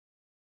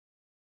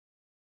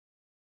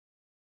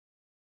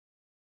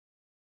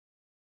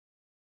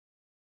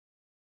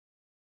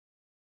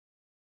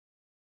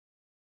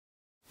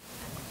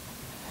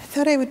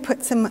thought I would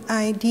put some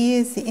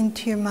ideas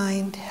into your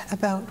mind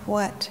about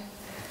what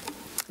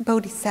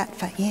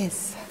bodhisattva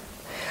is,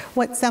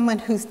 what someone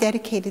who's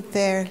dedicated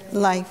their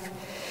life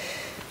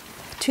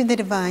to the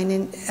divine.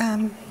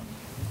 And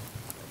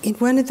in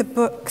one of the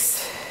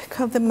books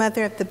called The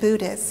Mother of the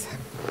Buddhas,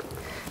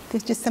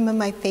 there's just some of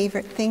my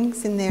favorite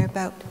things in there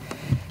about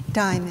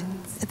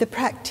diamonds. The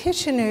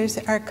practitioners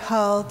are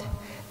called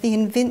the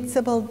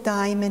invincible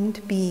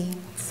diamond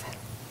beings.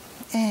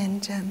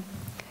 And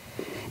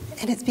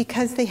it's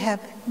because they have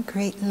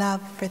great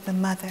love for the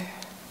mother.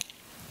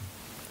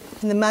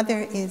 And the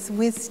mother is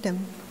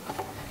wisdom,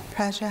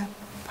 praja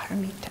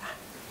paramita.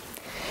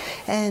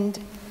 And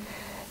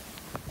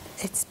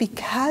it's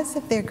because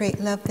of their great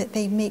love that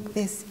they make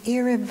this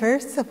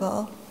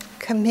irreversible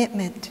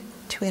commitment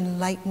to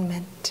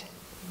enlightenment.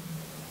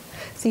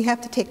 So you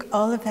have to take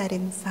all of that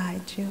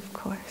inside you, of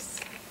course.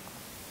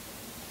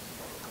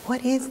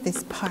 What is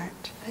this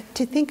part?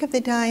 To think of the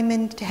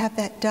diamond, to have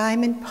that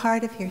diamond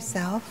part of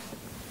yourself,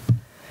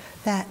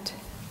 that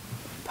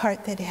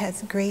part that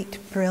has great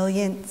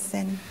brilliance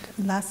and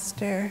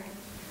luster,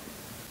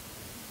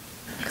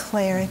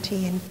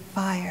 clarity and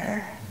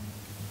fire,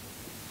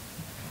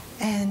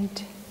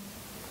 and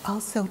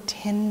also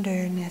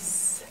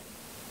tenderness.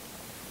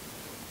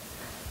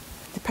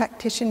 The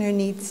practitioner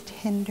needs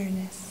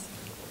tenderness.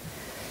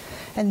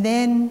 And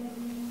then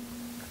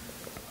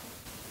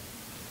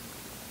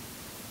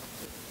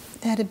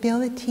that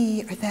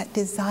ability or that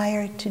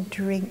desire to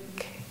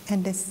drink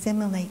and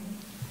assimilate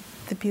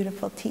the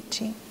beautiful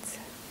teachings.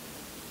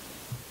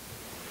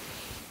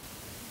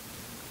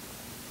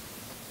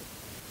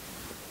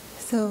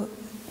 So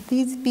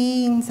these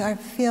beings are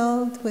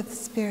filled with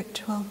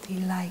spiritual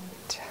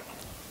delight,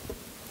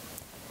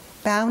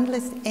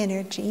 boundless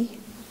energy,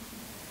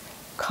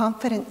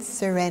 confident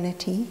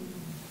serenity,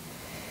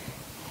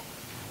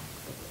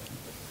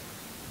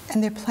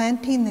 and they're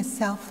planting the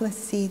selfless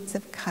seeds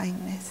of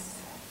kindness.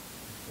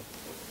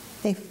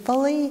 They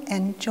fully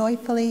and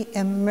joyfully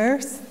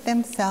immerse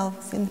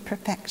themselves in the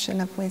perfection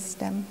of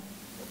wisdom,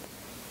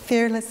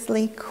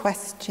 fearlessly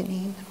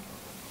questioning,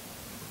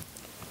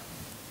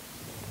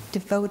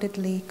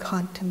 devotedly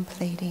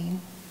contemplating.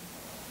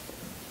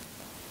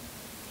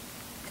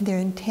 And their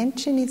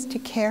intention is to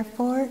care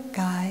for,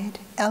 guide,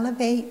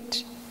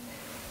 elevate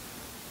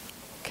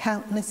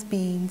countless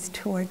beings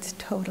towards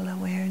total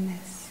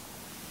awareness,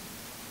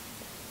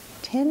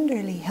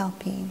 tenderly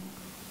helping,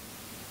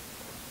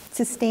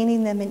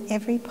 sustaining them in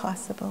every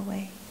possible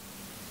way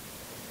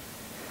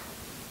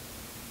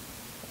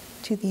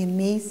to the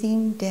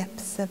amazing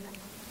depths of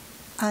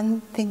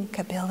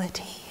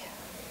unthinkability.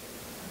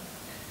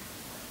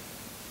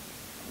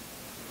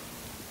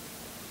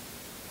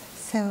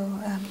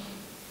 So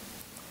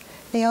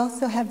they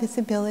also have this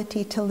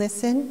ability to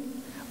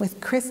listen with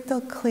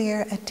crystal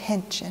clear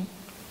attention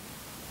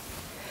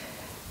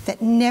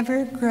that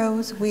never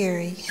grows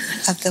weary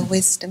of the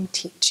wisdom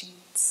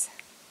teachings.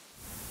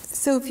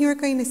 So if you were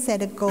going to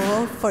set a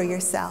goal for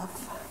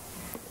yourself,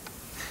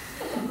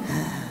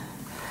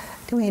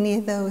 do any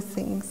of those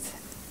things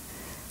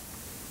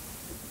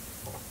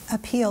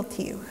appeal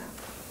to you?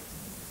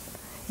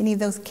 Any of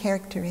those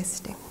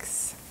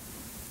characteristics?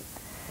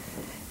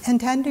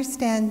 And to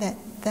understand that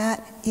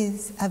that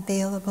is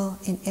available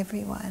in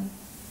everyone.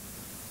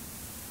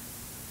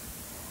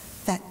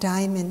 That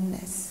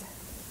diamondness,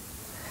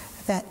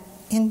 that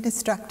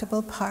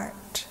indestructible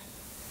part.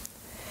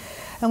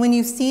 And when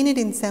you've seen it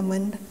in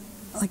someone,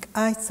 like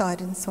I saw it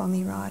in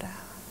Swami Radha,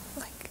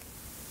 like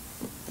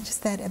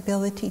just that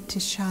ability to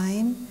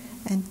shine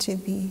and to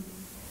be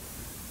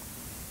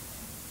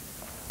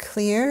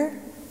clear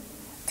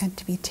and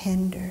to be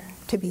tender,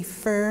 to be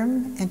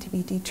firm and to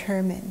be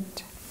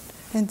determined.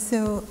 And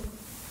so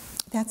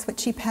that's what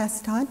she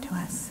passed on to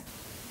us,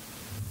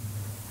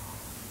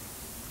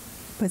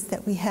 was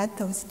that we had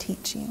those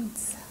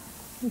teachings.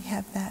 We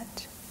have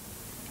that.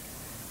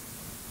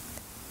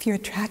 If you're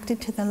attracted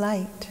to the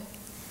light,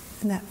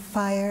 and that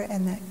fire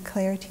and that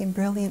clarity and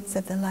brilliance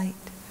of the light,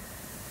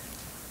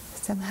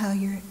 somehow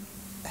you're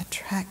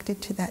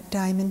attracted to that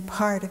diamond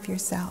part of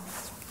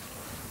yourself.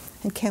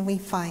 And can we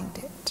find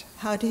it?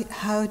 How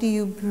do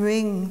you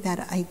bring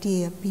that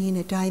idea of being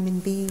a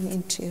diamond being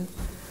into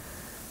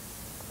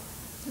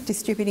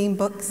distributing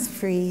books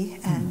free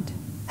and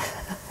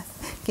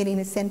getting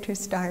a center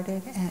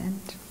started and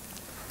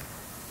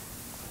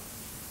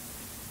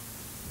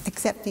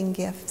accepting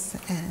gifts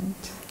and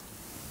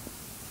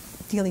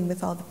dealing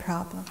with all the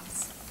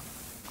problems?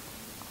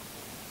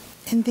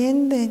 And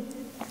then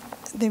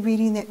the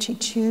reading that she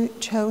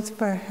chose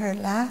for her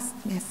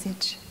last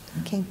message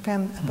came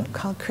from a book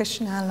called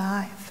Krishna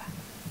Alive.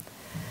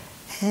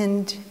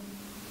 And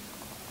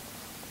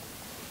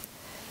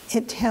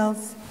it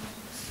tells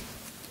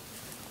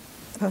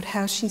about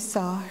how she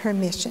saw her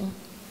mission,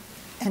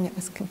 and it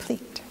was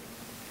complete.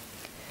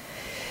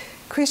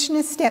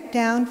 Krishna stepped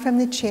down from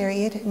the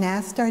chariot and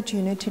asked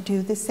Arjuna to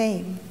do the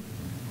same.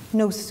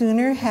 No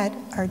sooner had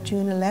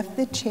Arjuna left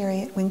the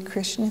chariot when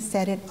Krishna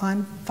set it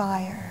on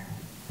fire.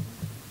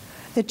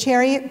 The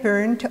chariot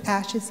burned to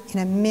ashes in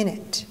a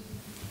minute.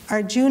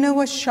 Arjuna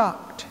was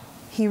shocked.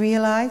 He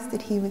realized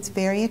that he was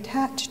very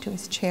attached to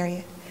his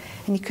chariot,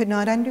 and he could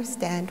not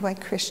understand why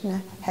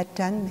Krishna had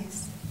done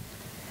this.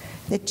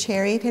 The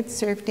chariot had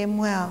served him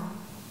well.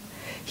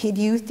 He had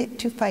used it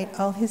to fight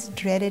all his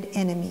dreaded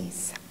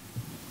enemies.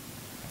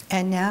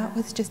 And now it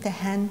was just a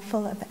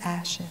handful of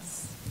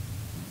ashes.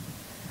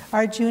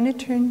 Arjuna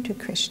turned to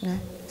Krishna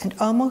and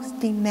almost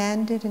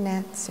demanded an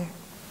answer.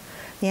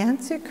 The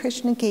answer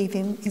Krishna gave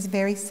him is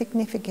very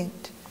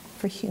significant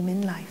for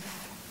human life.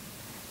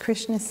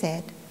 Krishna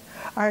said,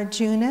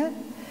 Arjuna,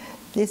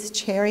 this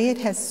chariot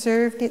has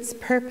served its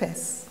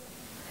purpose.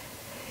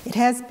 It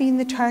has been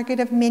the target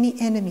of many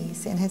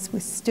enemies and has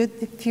withstood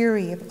the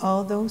fury of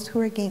all those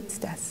who are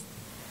against us.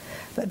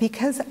 But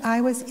because I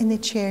was in the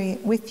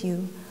chariot with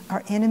you,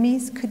 our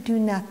enemies could do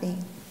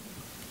nothing.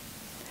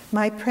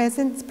 My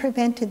presence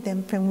prevented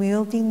them from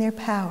wielding their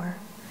power,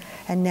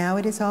 and now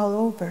it is all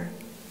over.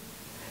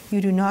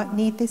 You do not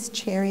need this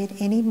chariot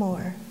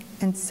anymore,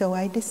 and so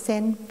I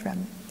descend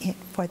from it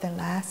for the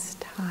last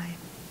time.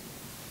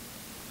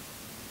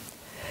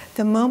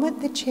 The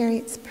moment the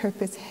chariot's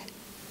purpose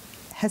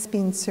has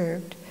been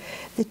served,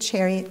 the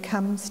chariot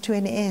comes to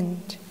an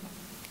end.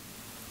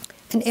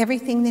 And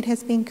everything that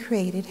has been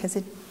created has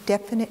a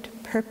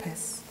definite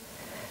purpose.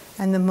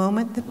 And the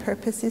moment the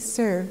purpose is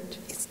served,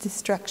 its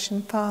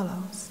destruction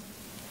follows.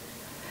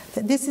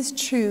 That this is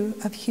true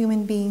of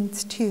human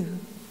beings too.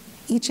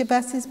 Each of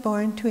us is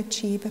born to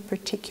achieve a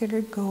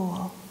particular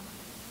goal.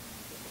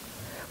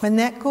 When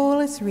that goal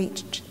is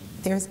reached,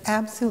 there is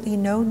absolutely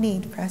no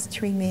need for us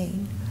to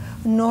remain,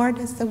 nor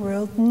does the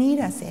world need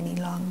us any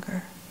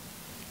longer.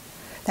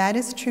 That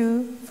is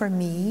true for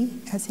me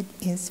as it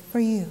is for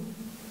you.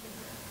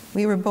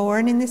 We were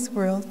born in this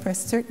world for a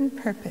certain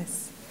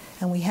purpose,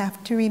 and we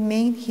have to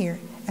remain here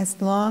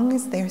as long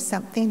as there's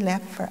something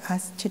left for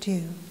us to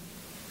do.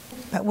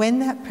 But when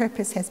that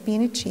purpose has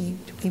been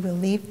achieved, we will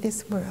leave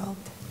this world.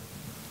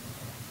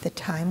 The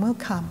time will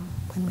come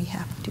when we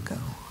have to go.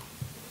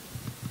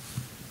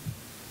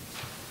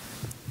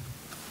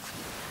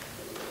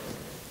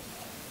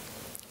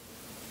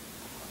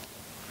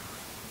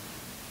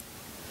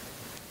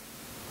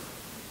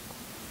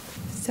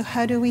 So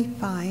how do we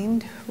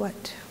find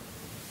what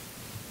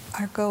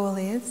our goal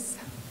is?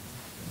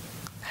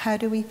 How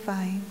do we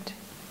find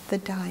the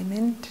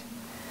diamond?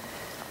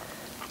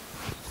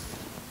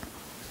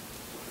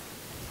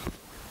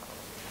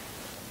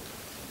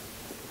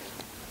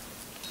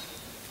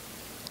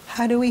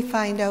 How do we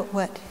find out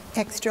what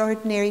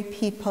extraordinary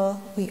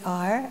people we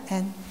are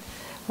and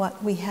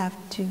what we have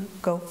to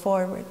go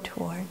forward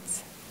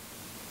towards?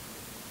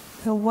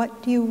 So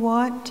what do you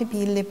want to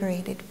be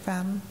liberated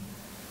from?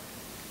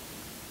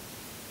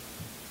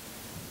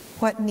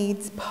 What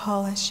needs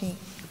polishing?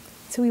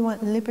 So we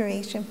want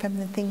liberation from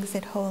the things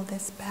that hold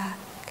us back.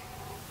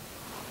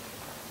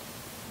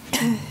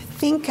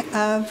 Think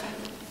of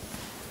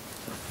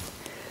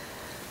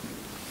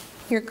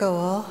your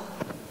goal.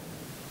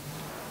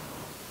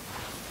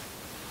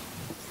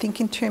 Think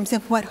in terms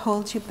of what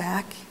holds you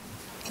back,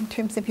 in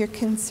terms of your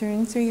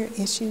concerns or your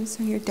issues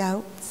or your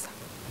doubts,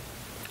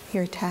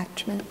 your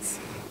attachments.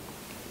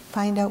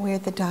 Find out where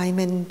the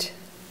diamond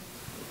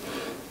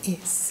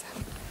is.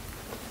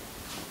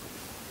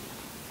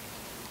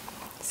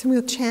 So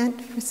we'll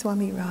chant for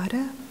Swami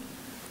Radha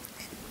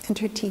and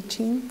her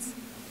teachings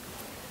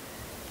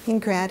in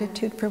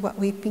gratitude for what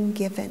we've been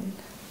given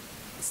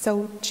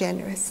so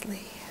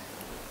generously.